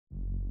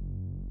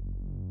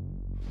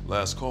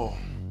Last call.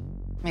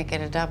 Make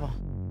it a double.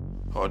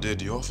 How did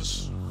the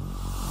office?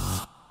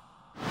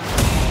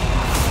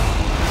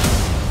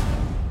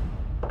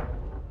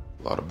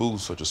 A lot of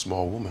booze, such a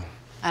small woman.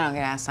 I don't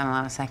get asked on a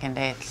lot of second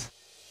dates.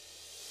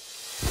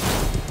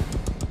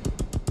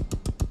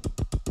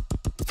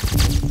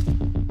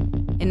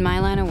 In my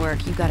line of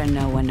work, you gotta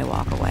know when to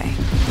walk away.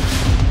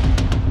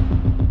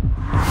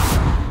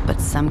 But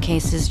some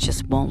cases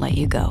just won't let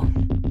you go.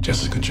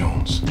 Jessica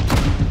Jones.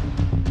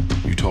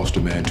 You tossed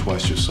a man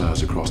twice your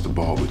size across the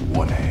bar with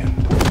one hand.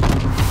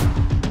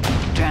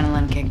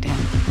 Adrenaline kicked in.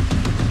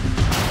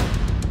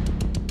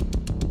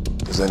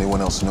 Does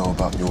anyone else know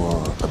about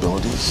your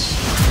abilities?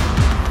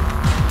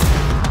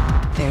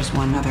 There's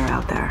one other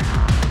out there.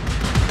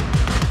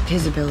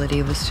 His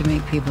ability was to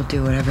make people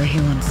do whatever he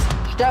wants.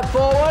 Step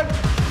forward.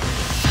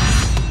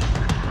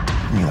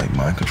 You mean like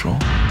mind control?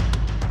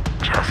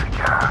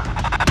 Jessica,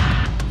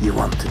 you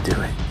want to do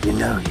it. You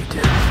know you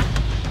do.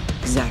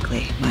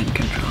 Exactly, mind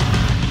control.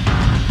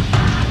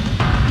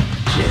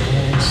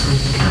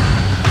 Jessica.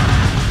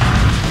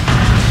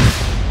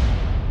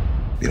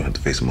 You don't have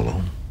to face him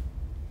alone.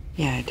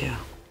 Yeah, I do.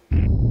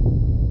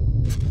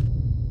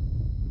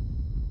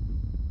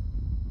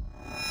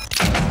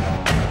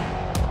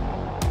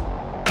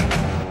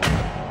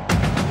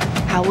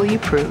 How will you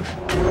prove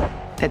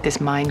that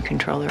this mind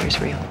controller is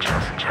real?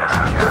 Jessica.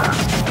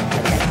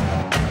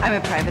 I'm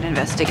a private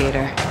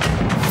investigator.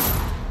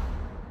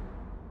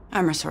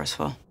 I'm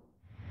resourceful.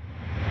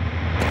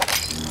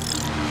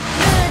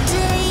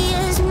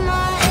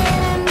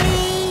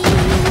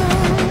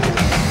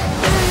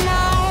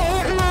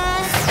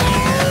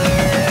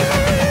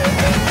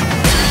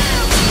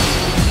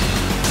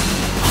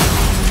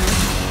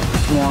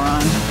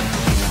 Moron.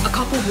 A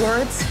couple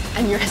words,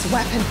 and you're his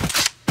weapon.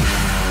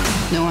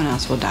 No one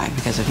else will die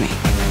because of me.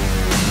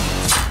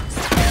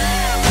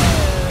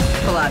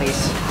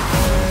 Pilates.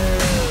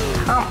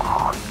 Come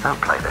on, don't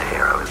play the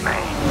hero with me.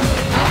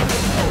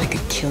 I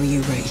could kill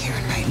you right here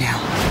and right now.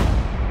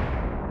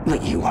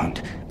 But you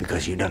won't,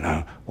 because you don't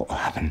know what will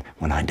happen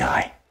when I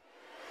die.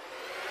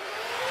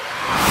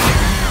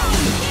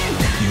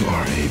 You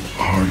are a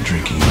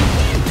hard-drinking,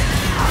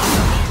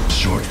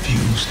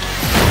 short-fused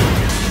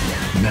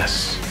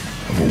mess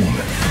of a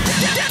woman.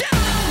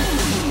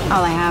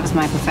 All I have is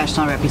my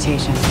professional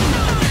reputation.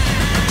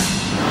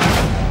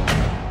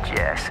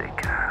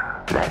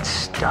 Jessica, let's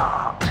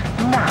start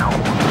now.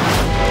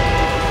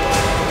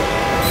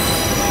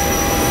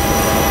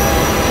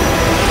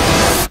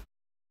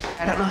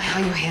 I don't know how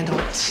you handle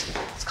this.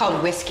 It's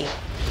called whiskey.